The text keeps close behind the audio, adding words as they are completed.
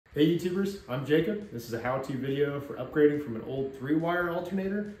Hey YouTubers, I'm Jacob. This is a how-to video for upgrading from an old 3-wire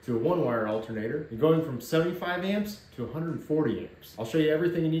alternator to a 1-wire alternator and going from 75 amps to 140 amps. I'll show you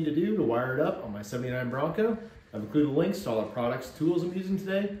everything you need to do to wire it up on my 79 Bronco. I've included links to all the products, tools I'm using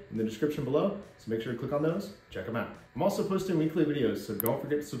today in the description below, so make sure to click on those, check them out. I'm also posting weekly videos, so don't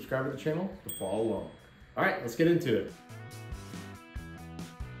forget to subscribe to the channel to follow along. All right, let's get into it.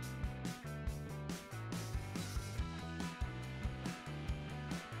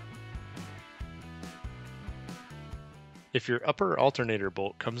 If your upper alternator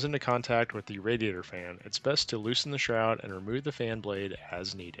bolt comes into contact with the radiator fan, it's best to loosen the shroud and remove the fan blade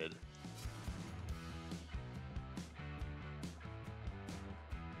as needed.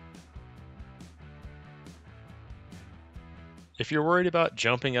 If you're worried about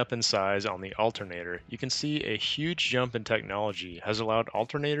jumping up in size on the alternator, you can see a huge jump in technology has allowed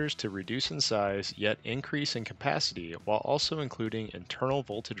alternators to reduce in size yet increase in capacity while also including internal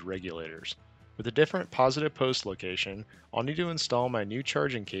voltage regulators. With a different positive post location, I'll need to install my new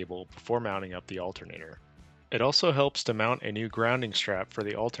charging cable before mounting up the alternator. It also helps to mount a new grounding strap for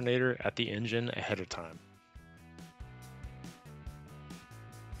the alternator at the engine ahead of time.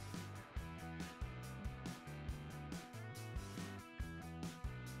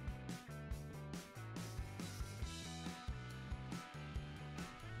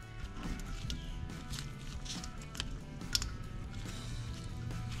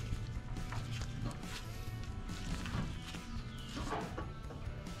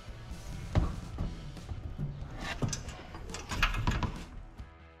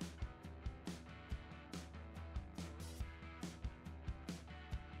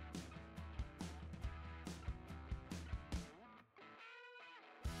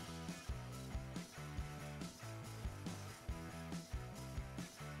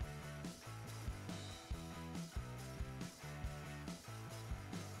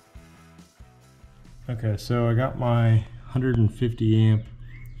 Okay, so I got my 150 amp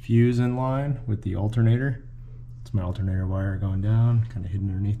fuse in line with the alternator. It's my alternator wire going down, kind of hidden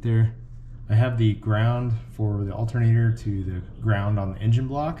underneath there. I have the ground for the alternator to the ground on the engine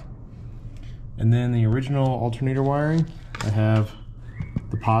block. And then the original alternator wiring, I have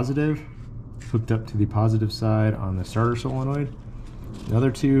the positive hooked up to the positive side on the starter solenoid. The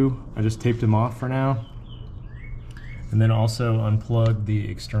other two, I just taped them off for now. And then also unplug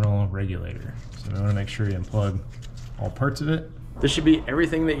the external regulator. So you want to make sure you unplug all parts of it. This should be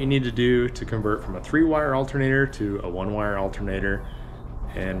everything that you need to do to convert from a 3-wire alternator to a 1-wire alternator.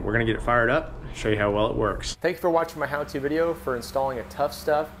 And we're gonna get it fired up, show you how well it works. Thank you for watching my how-to video for installing a Tuff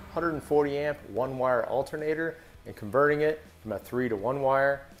Stuff 140 amp 1-wire alternator and converting it from a 3 to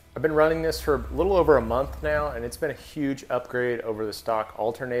 1-wire. I've been running this for a little over a month now, and it's been a huge upgrade over the stock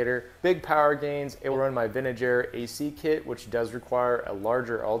alternator. Big power gains, able to run my Vintage Air AC kit, which does require a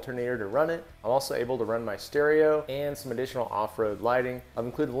larger alternator to run it. I'm also able to run my stereo and some additional off-road lighting. I've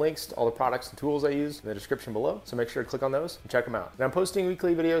included links to all the products and tools I use in the description below, so make sure to click on those and check them out. And I'm posting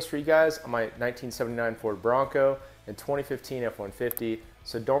weekly videos for you guys on my 1979 Ford Bronco and 2015 F-150,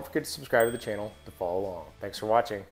 so don't forget to subscribe to the channel to follow along. Thanks for watching.